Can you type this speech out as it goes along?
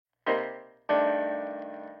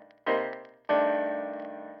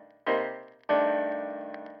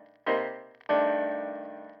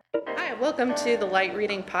Welcome to the Light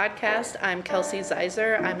Reading Podcast. I'm Kelsey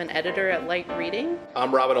Zeiser. I'm an editor at Light Reading.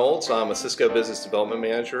 I'm Robin Olds. I'm a Cisco Business Development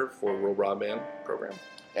Manager for Rural Broadband Program.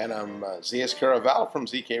 And I'm Zeus Caraval from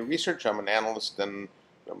ZK Research. I'm an analyst and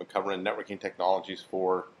I've been covering networking technologies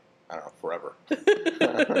for, forever.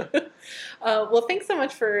 Well, thanks so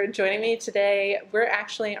much for joining me today. We're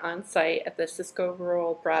actually on site at the Cisco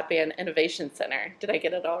Rural Broadband Innovation Center. Did I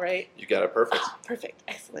get it all right? You got it perfect. Oh, perfect.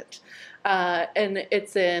 Excellent. And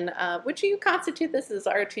it's in, would you constitute this as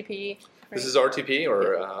RTP? Right? This is RTP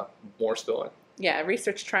or Morrisville. Yeah,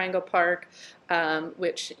 Research Triangle Park,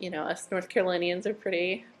 which, us North Carolinians are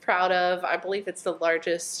pretty proud of. I believe it's the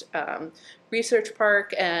largest research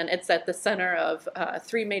park, and it's at the center of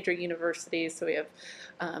three major universities. So we have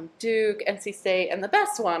Duke, NC State, and the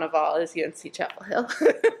best one of all is UNC Chapel Hill.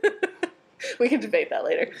 We can debate that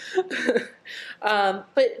later.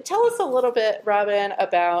 But tell us a little bit, Robin,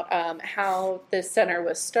 about how this center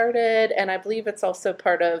was started, and I believe it's also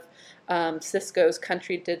part of Cisco's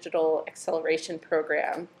Country Digital Acceleration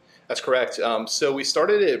Program. That's correct. So we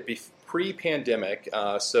started it pre-pandemic.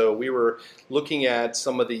 So we were looking at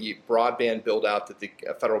some of the broadband build-out that the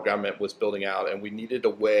federal government was building out, and we needed a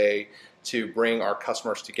way to bring our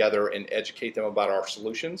customers together and educate them about our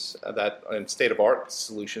solutions and state-of-art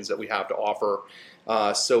solutions that we have to offer.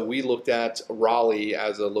 So we looked at Raleigh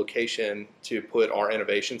as a location to put our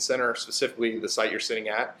innovation center, specifically the site you're sitting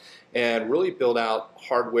at, and really build out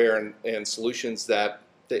hardware and solutions that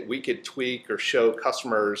we could tweak or show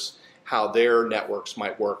customers how their networks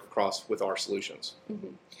might work across with our solutions. Mm-hmm.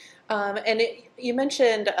 You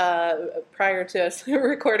mentioned prior to us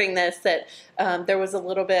recording this that there was a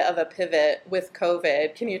little bit of a pivot with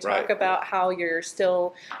COVID. Can you talk about how you're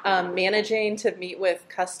still managing to meet with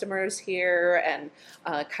customers here and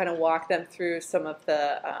kind of walk them through some of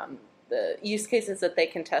the use cases that they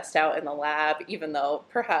can test out in the lab, even though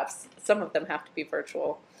perhaps some of them have to be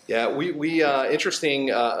virtual? Yeah, we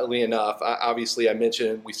interestingly enough, obviously I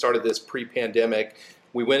mentioned we started this pre-pandemic.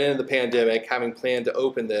 We went into the pandemic having planned to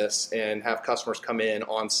open this and have customers come in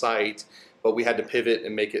on site, but we had to pivot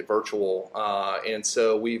and make it virtual. And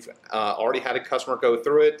so we've already had a customer go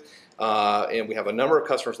through it, and we have a number of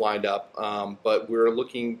customers lined up. But we're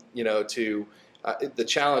looking, to the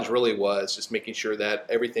challenge really was just making sure that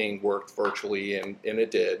everything worked virtually, and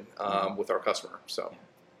it did with our customer. So.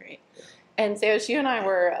 Great. And Zeus, you and I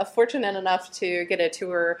were fortunate enough to get a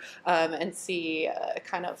tour and see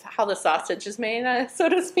kind of how the sausage is made, so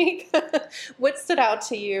to speak. What stood out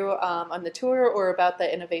to you on the tour or about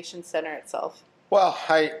the Innovation Center itself? Well,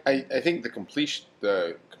 I think the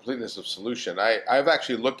completeness of solution. I've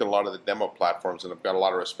actually looked at a lot of the demo platforms, and I've got a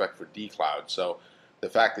lot of respect for dCloud. So the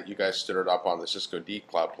fact that you guys stood it up on the Cisco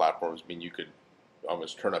dCloud platforms mean you could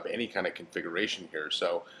almost turn up any kind of configuration here.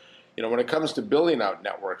 So, when it comes to building out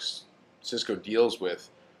networks, Cisco deals with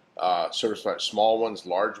service providers, small ones,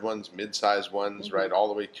 large ones, mid-sized ones, mm-hmm. right, all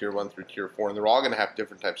the way tier 1 through tier 4, and they're all going to have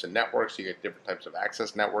different types of networks. You get different types of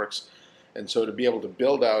access networks, and so to be able to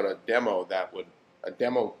build out a demo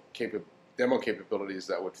capabilities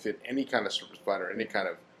that would fit any kind of service provider, any kind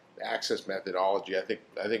of access methodology, I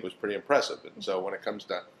think was pretty impressive. And so when it comes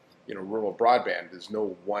to rural broadband, there's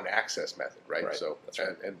no one access method, right? So that's right.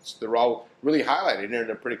 And they're all really highlighted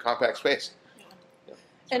in a pretty compact space.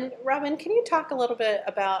 And Robin, can you talk a little bit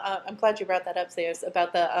about, I'm glad you brought that up, Zeus,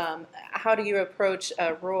 about the how do you approach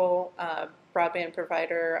a rural broadband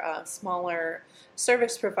provider, smaller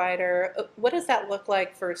service provider? What does that look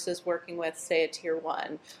like versus working with, say, a tier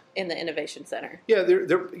 1 in the Innovation Center? Yeah,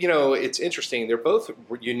 they're it's interesting. They're both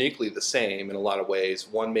uniquely the same in a lot of ways.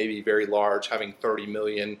 One may be very large, having 30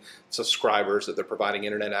 million subscribers that they're providing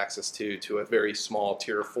internet access to a very small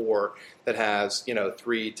tier 4 that has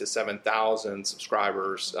 3,000 to 7,000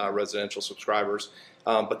 subscribers, residential subscribers.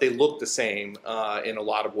 But they look the same in a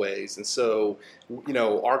lot of ways. And so,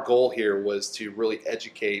 our goal here was to really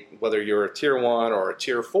educate whether you're a tier 1 or a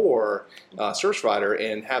tier 4 service provider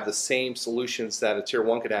and have the same solutions that a tier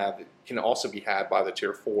 1 could have can also be had by the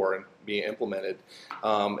tier 4 and be implemented.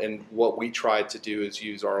 And what we tried to do is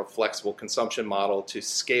use our flexible consumption model to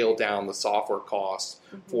scale down the software costs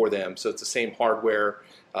mm-hmm. for them. So it's the same hardware,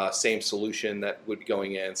 same solution that would be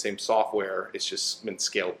going in, same software. It's just been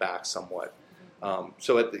scaled back somewhat.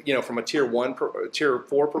 So from a tier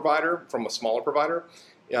 4 provider, from a smaller provider,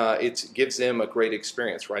 it gives them a great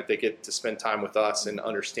experience, right? They get to spend time with us and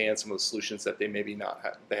understand some of the solutions that they maybe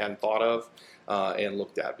they hadn't thought of and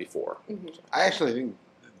looked at before. Mm-hmm. I actually think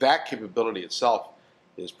that capability itself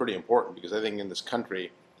is pretty important because I think in this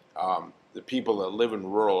country, the people that live in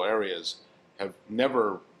rural areas have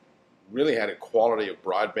never really had a quality of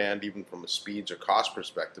broadband, even from a speeds or cost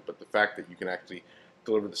perspective. But the fact that you can actually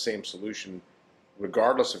deliver the same solution,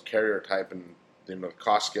 regardless of carrier type, and the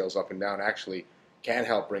cost scales up and down, actually can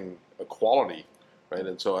help bring equality, right?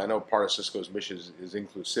 And so I know part of Cisco's mission is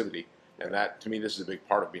inclusivity, and that, to me, this is a big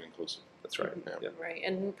part of being inclusive. That's right. Yeah. Right,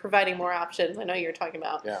 and providing more options. I know you're talking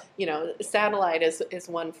about, satellite is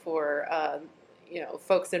one for,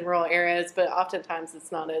 folks in rural areas, but oftentimes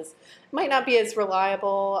might not be as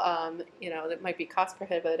reliable. It might be cost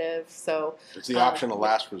prohibitive. So it's the option of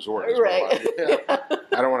last resort. Right.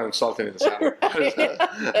 I don't want to insult any of the satellite.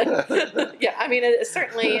 Yeah, I mean, it's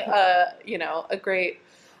certainly, a great.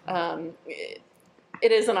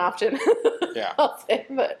 It is an option. Yeah. I'll say,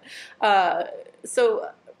 but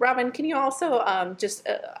so. Robin, can you also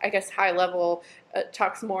I guess high level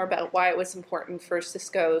talk some more about why it was important for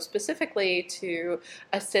Cisco specifically to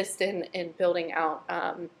assist in building out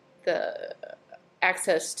the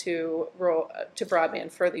access to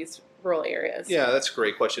broadband for these rural areas? Yeah, that's a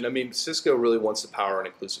great question. I mean, Cisco really wants to power an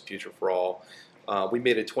inclusive future for all. We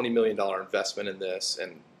made a $20 million investment in this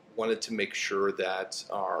and wanted to make sure that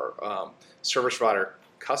our service provider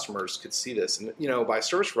customers could see this. And by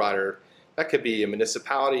service provider, that could be a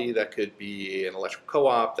municipality, that could be an electrical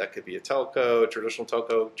co-op, that could be a traditional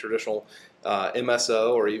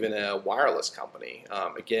MSO, or even a wireless company.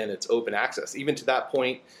 Again, it's open access. Even to that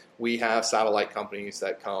point, we have satellite companies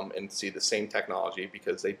that come and see the same technology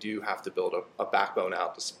because they do have to build a backbone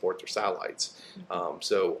out to support their satellites.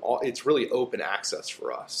 It's really open access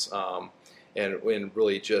for us, and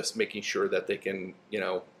really just making sure that they can,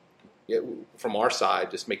 from our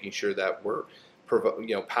side, just making sure that we're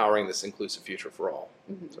powering this inclusive future for all.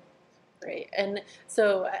 Mm-hmm. Great. And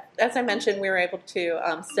so, as I mentioned, we were able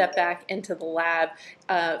to step back into the lab.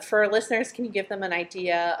 For our listeners, can you give them an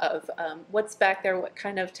idea of what's back there, what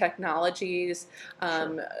kind of technologies,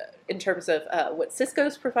 in terms of what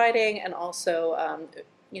Cisco's providing, and also,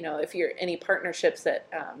 if you're any partnerships that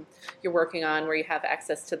you're working on where you have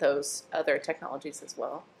access to those other technologies as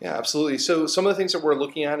well? Yeah, absolutely. So some of the things that we're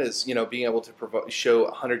looking at is, being able to show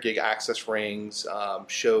 100 gig access rings,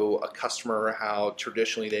 show a customer how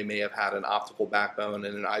traditionally they may have had an optical backbone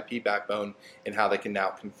and an IP backbone, and how they can now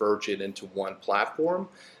converge it into one platform.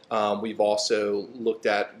 We've also looked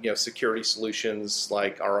at security solutions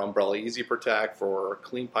like our Umbrella Easy Protect for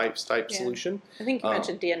clean pipes type solution. I think you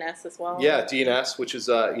mentioned DNS as well. Yeah, DNS, which is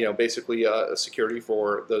basically a security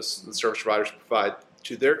for the service providers to provide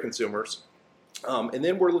to their consumers. And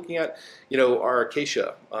then we're looking at our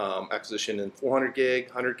Acacia acquisition in 400 gig,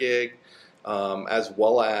 100 gig. As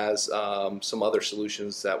well as some other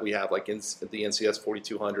solutions that we have, like the NCS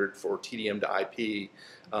 4200 for TDM to IP.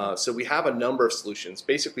 So we have a number of solutions,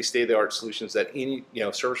 basically state-of-the-art solutions that any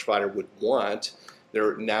service provider would want.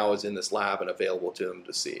 There now is in this lab and available to them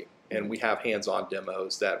to see. And we have hands-on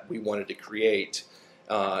demos that we wanted to create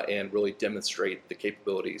and really demonstrate the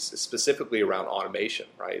capabilities, specifically around automation,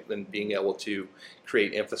 right, and being able to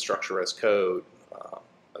create infrastructure as code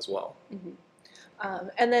as well. Mm-hmm.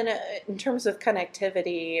 And then in terms of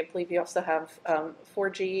connectivity, I believe you also have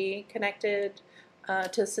 4G connected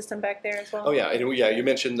to the system back there as well? Oh, yeah. And you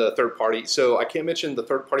mentioned the third party. So I can't mention the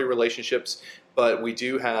third party relationships, but we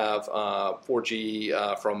do have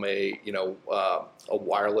 4G from a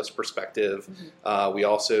wireless perspective. Mm-hmm. We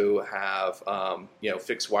also have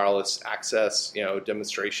fixed wireless access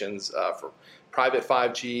demonstrations for private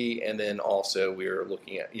 5G, and then also we're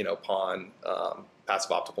looking at PON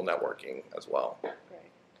passive optical networking as well.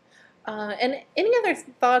 And any other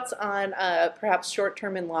thoughts on perhaps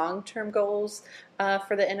short-term and long-term goals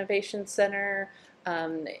for the Innovation Center?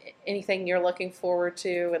 Anything you're looking forward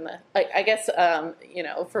to? And I guess,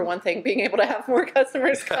 for one thing, being able to have more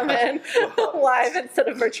customers come in live instead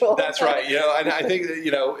of virtual. That's right. And I think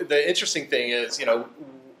that, the interesting thing is,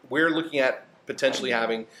 we're looking at potentially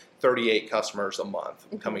having 38 customers a month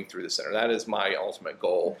coming through the center. That is my ultimate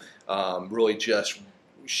goal. Really just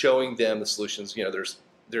showing them the solutions.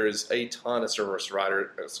 There is a ton of service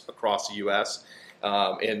providers across the U.S.,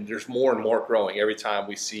 and there's more and more growing. Every time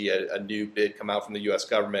we see a new bid come out from the U.S.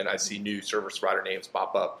 government, I see new service provider names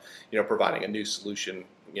pop up, providing a new solution,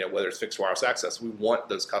 whether it's fixed wireless access. We want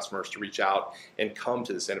those customers to reach out and come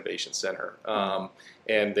to this Innovation Center.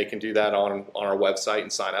 And they can do that on our website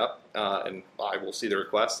and sign up, and I will see the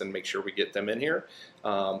request and make sure we get them in here.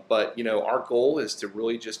 But our goal is to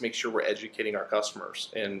really just make sure we're educating our customers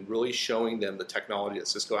and really showing them the technology that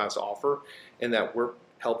Cisco has to offer, and that we're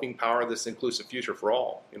helping power this inclusive future for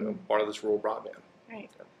all, part of this rural broadband. Right.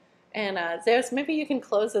 And Zeus, maybe you can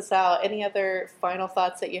close us out. Any other final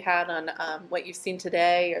thoughts that you had on what you've seen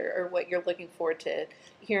today, or what you're looking forward to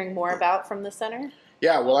hearing more about from the center?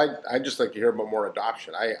 Yeah, well, I'd just like to hear about more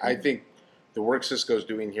adoption. I think the work Cisco's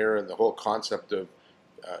doing here and the whole concept of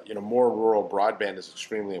more rural broadband is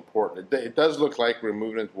extremely important. It does look like we're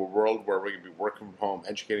moving into a world where we're going to be working from home,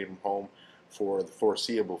 educating from home for the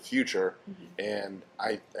foreseeable future. And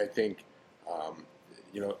I think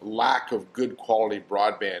lack of good quality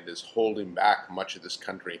broadband is holding back much of this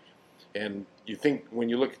country. And you think when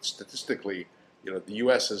you look at statistically, the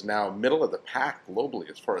U.S. is now middle of the pack globally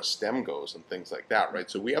as far as STEM goes and things like that, right?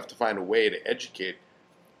 So we have to find a way to educate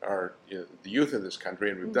the youth of this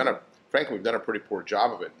country, and we've done a pretty poor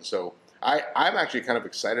job of it. And so I'm actually kind of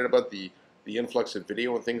excited about the influx of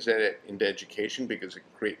video and things into education, because it can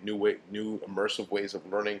create new immersive ways of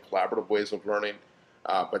learning, collaborative ways of learning.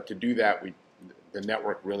 But to do that, the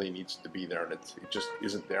network really needs to be there, and it just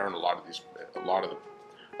isn't there in a lot of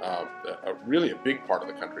really a big part of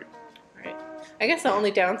the country. Right. I guess the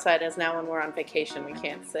only downside is now when we're on vacation, we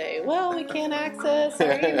can't say, well, we can't access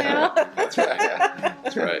our email. That's right. Yeah.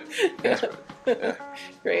 That's right. That's right. Yeah.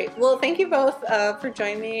 Great. Well, thank you both for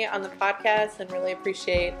joining me on the podcast, and really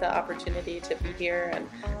appreciate the opportunity to be here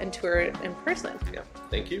and tour in person. Yeah.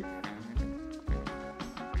 Thank you.